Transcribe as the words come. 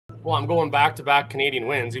Well, I'm going back-to-back Canadian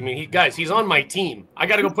wins. I mean, he's on my team. I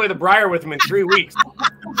got to go play the Briar with him in 3 weeks.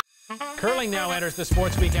 Curling now enters the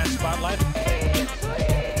Sports Weekend spotlight.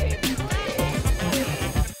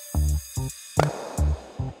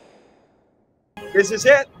 This is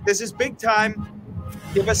it. This is big time.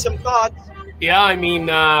 Give us some thoughts. Yeah, I mean,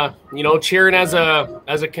 you know, cheering as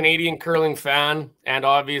a Canadian curling fan, and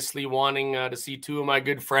obviously wanting to see two of my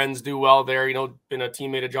good friends do well there. You know, been a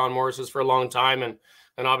teammate of John Morris's for a long time, and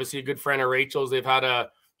obviously a good friend of Rachel's. They've had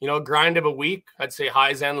a grind of a week. I'd say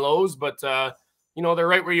highs and lows, but you know, they're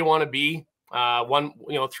right where you want to be.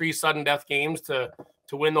 3 sudden death games to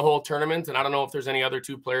win the whole tournament, and I don't know if there's any other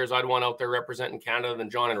two players I'd want out there representing Canada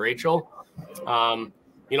than John and Rachel.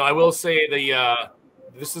 You know, I will say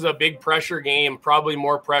this is a big pressure game, probably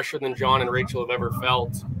more pressure than John and Rachel have ever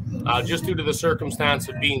felt, just due to the circumstance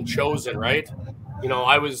of being chosen, right? You know,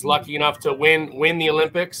 I was lucky enough to win the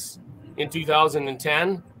Olympics in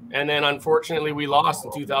 2010, and then unfortunately we lost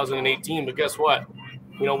in 2018. But guess what?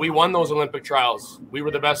 You know, we won those Olympic trials. We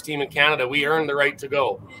were the best team in Canada. We earned the right to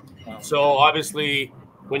go. So obviously,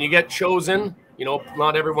 when you get chosen, you know,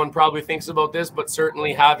 not everyone probably thinks about this, but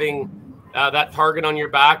certainly having that target on your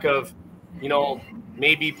back of, you know,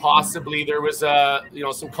 maybe possibly there was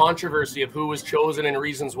some controversy of who was chosen and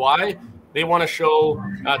reasons why. They want to show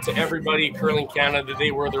to everybody curling Canada that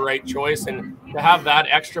they were the right choice, and to have that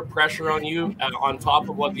extra pressure on you on top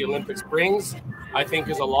of what the Olympics brings, I think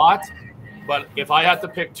is a lot. But if I had to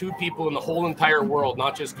pick two people in the whole entire world,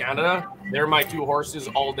 not just Canada, they're my two horses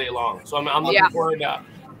all day long. So I'm looking forward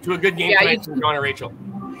to a good game tonight from John and Rachel.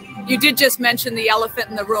 You did just mention the elephant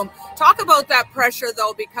in the room. Talk about that pressure,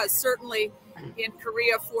 though, because certainly in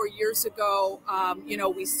Korea 4 years ago, you know,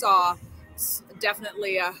 we saw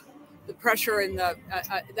definitely the pressure in the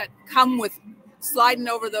that come with sliding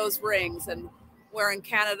over those rings and wearing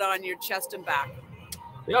Canada on your chest and back.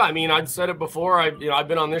 Yeah, I mean, I've said it before. I've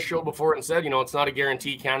been on this show before and said, you know, it's not a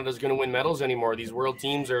guarantee Canada's going to win medals anymore. These world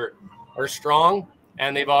teams are strong,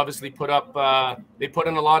 and they've obviously put in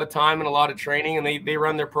a lot of time and a lot of training, and they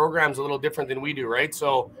run their programs a little different than we do, right?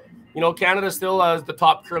 So, you know, Canada still is the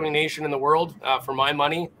top curling nation in the world, for my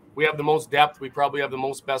money. We have the most depth. We probably have the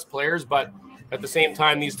most best players, but at the same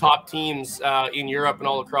time, these top teams in Europe and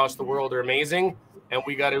all across the world are amazing, and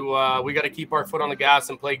we got to keep our foot on the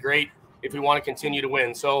gas and play great if we want to continue to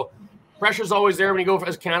win. So pressure's always there when you go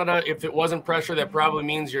as Canada. If it wasn't pressure, that probably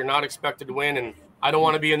means you're not expected to win, and I don't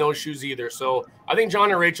want to be in those shoes either. So I think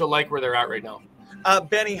John and Rachel like where they're at right now.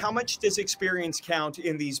 Benny, how much does experience count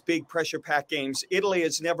in these big pressure-packed games? Italy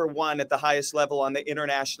has never won at the highest level on the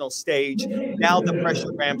international stage. Now the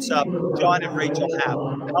pressure ramps up. John and Rachel have.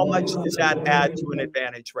 How much does that add to an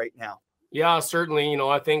advantage right now? Yeah, certainly. You know,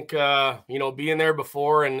 I think, you know, being there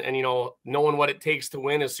before and, you know, knowing what it takes to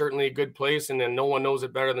win is certainly a good place. And then no one knows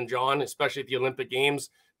it better than John, especially at the Olympic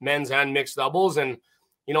Games, men's and mixed doubles. And,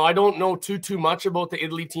 you know, I don't know too much about the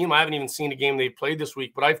Italy team. I haven't even seen a game they've played this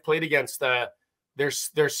week, but I've played against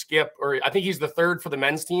their skip, or I think he's the third for the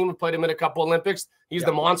men's team. I played him at a couple Olympics. He's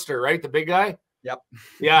the monster, right? The big guy. Yep.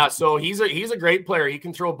 Yeah. So he's a great player. He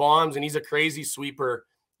can throw bombs, and he's a crazy sweeper.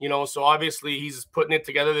 You know, so obviously he's putting it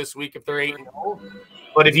together this week if they're 8-0.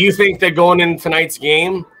 But if you think that going in tonight's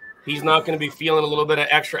game, he's not going to be feeling a little bit of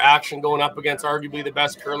extra action going up against arguably the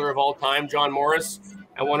best curler of all time, John Morris,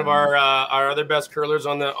 and one of our other best curlers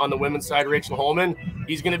on the women's side, Rachel Holman,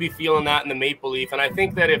 he's going to be feeling that in the Maple Leaf. And I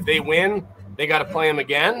think that if they win, they got to play him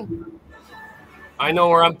again. I know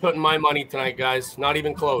where I'm putting my money tonight, guys. Not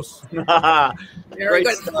even close. Very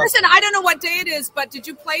good. Listen, I don't know what day it is, but did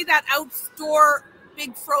you play that outdoor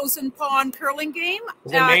big frozen pond curling game?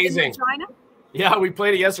 It's amazing. In Regina? Yeah, we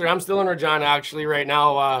played it yesterday. I'm still in Regina actually right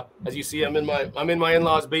now. As you see, I'm in my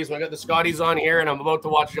in-laws' basement. I got the Scotties on here, and I'm about to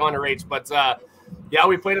watch John and Rach. But yeah,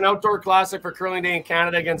 we played an outdoor classic for Curling Day in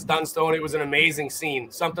Canada against Dunstone. It was an amazing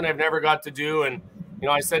scene, something I've never got to do. And you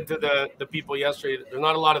know, I said to the people yesterday, there's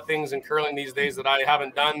not a lot of things in curling these days that I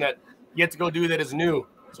haven't done that you get to go do that is new.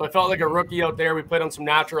 So I felt like a rookie out there. We played on some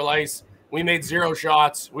natural ice. We made 0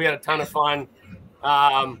 shots. We had a ton of fun.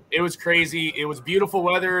 It was crazy. It was beautiful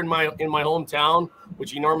weather in my hometown,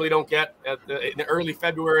 which you normally don't get in early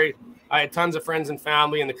February. I had tons of friends and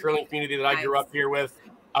family in the curling community that I grew up here with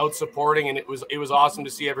out supporting, and it was awesome to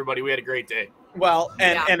see everybody. We had a great day. Well,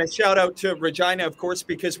 and a shout out to Regina, of course,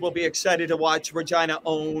 because we'll be excited to watch Regina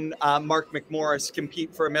own Mark McMorris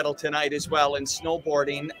compete for a medal tonight as well in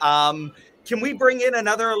snowboarding. Can we bring in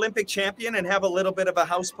another Olympic champion and have a little bit of a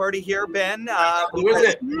house party here, Ben? Who is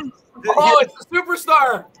it? It's the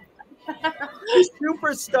superstar. The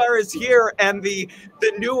superstar is here, and the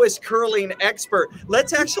newest curling expert.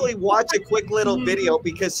 Let's actually watch a quick little video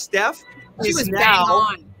because Steph is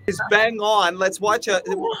now is bang on. Let's watch her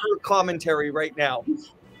commentary right now.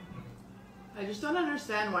 I just don't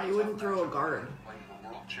understand why you wouldn't throw a guard.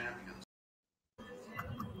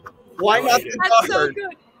 Why not the That's so guard?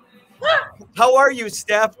 good. How are you,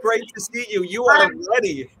 Steph? Great to see you. You are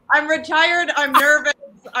ready. I'm retired. I'm nervous.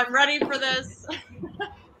 I'm ready for this.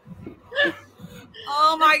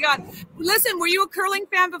 Oh my God. Listen, were you a curling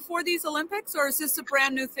fan before these Olympics, or is this a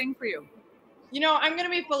brand new thing for you? You know, I'm going to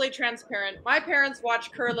be fully transparent. My parents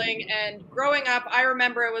watched curling, and growing up, I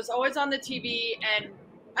remember it was always on the TV, and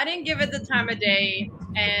I didn't give it the time of day.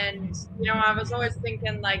 And, you know, I was always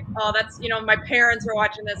thinking like, oh, that's, you know, my parents are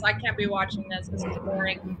watching this. I can't be watching this. This is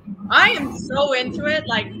boring. I am so into it.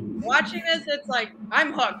 Like watching this, it's like,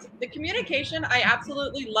 I'm hooked. The communication, I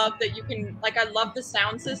absolutely love that you can, like, I love the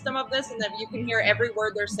sound system of this and that you can hear every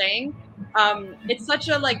word they're saying. It's such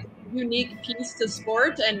a like unique piece to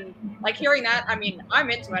sport. And like hearing that, I mean, I'm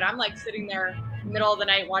into it. I'm like sitting there middle of the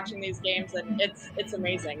night watching these games, and it's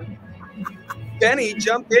amazing. Benny,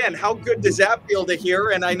 jump in. How good does that feel to hear?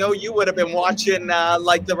 And I know you would have been watching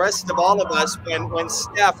like the rest of all of us when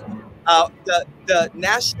Steph, the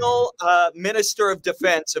National Minister of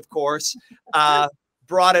Defense, of course,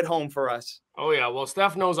 brought it home for us. Oh, yeah. Well,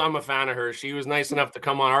 Steph knows I'm a fan of her. She was nice enough to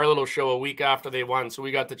come on our little show a week after they won. So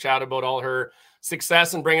we got to chat about all her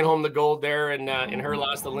success and bringing home the gold there in her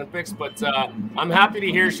last Olympics. But I'm happy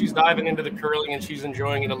to hear she's diving into the curling and she's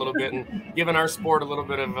enjoying it a little bit and giving our sport a little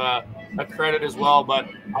bit of a credit as well. But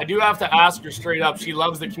I do have to ask her straight up. She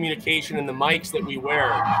loves the communication and the mics that we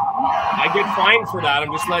wear. I get fined for that.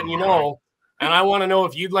 I'm just letting you know. And I want to know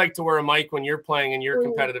if you'd like to wear a mic when you're playing in your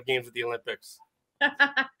competitive games at the Olympics.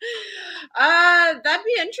 That'd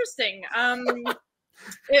be interesting.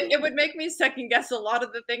 It would make me second guess a lot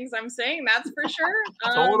of the things I'm saying. That's for sure.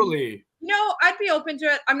 Totally. You know, I'd be open to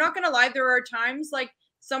it. I'm not going to lie. There are times like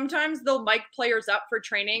sometimes they'll mic players up for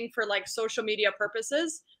training for like social media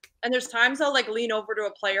purposes. And there's times I'll like lean over to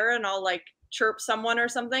a player and I'll like chirp someone or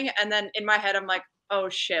something. And then in my head, I'm like, oh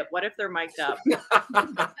shit, what if they're mic'd up?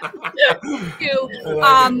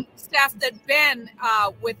 Steph, that Ben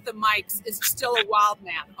with the mics is still a wild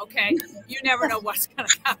man, okay? You never know what's going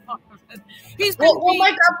to happen. We'll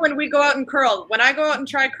mic up when we go out and curl. When I go out and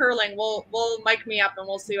try curling, we'll mic me up and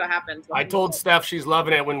we'll see what happens. I told Steph she's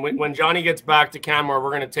loving it. When Johnny gets back to Canmore,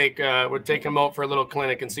 we're going to we'll take him out for a little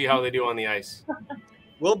clinic and see how they do on the ice.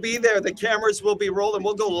 We'll be there. The cameras will be rolling.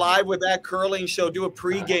 We'll go live with that curling show, do a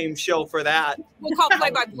pregame show for that. We'll call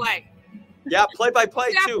play-by-play. Yeah,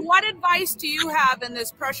 play-by-play Steph, too. what advice do you have in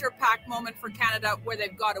this pressure-packed moment for Canada where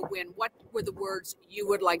they've got to win? What were the words you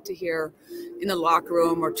would like to hear in the locker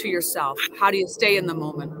room or to yourself? How do you stay in the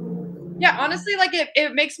moment? Yeah, honestly, like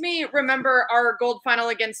it makes me remember our gold final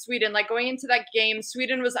against Sweden. Like going into that game,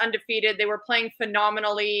 Sweden was undefeated. They were playing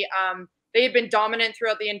phenomenally. They had been dominant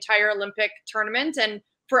throughout the entire Olympic tournament. And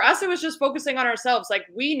for us, it was just focusing on ourselves. Like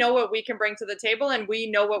we know what we can bring to the table and we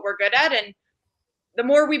know what we're good at. And the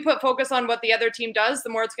more we put focus on what the other team does, the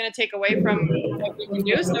more it's going to take away from what we can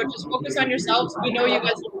do. So just focus on yourselves. We know you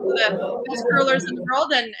guys are the best curlers in the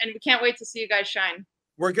world, and we can't wait to see you guys shine.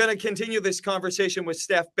 We're going to continue this conversation with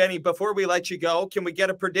Steph. Benny, before we let you go, can we get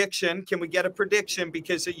a prediction? Can we get a prediction?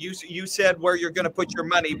 Because you said where you're going to put your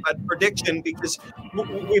money, but prediction, because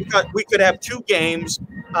we could have two games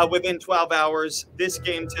within 12 hours, this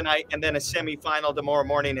game tonight, and then a semifinal tomorrow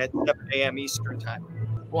morning at 7 a.m. Eastern time.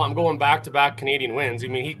 Well, I'm going back-to-back Canadian wins. I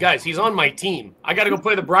mean, he's on my team. I got to go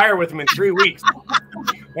play the Brier with him in 3 weeks.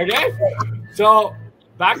 Okay? So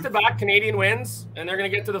back-to-back Canadian wins, and they're going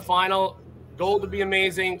to get to the final. Gold would be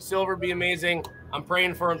amazing. Silver would be amazing. I'm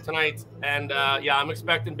praying for him tonight. And, yeah, I'm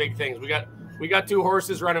expecting big things. We got two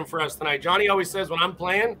horses running for us tonight. Johnny always says when I'm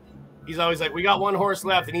playing, he's always like, we got one horse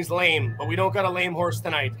left, and he's lame. But we don't got a lame horse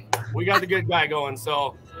tonight. We got the good guy going.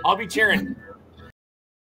 So I'll be cheering.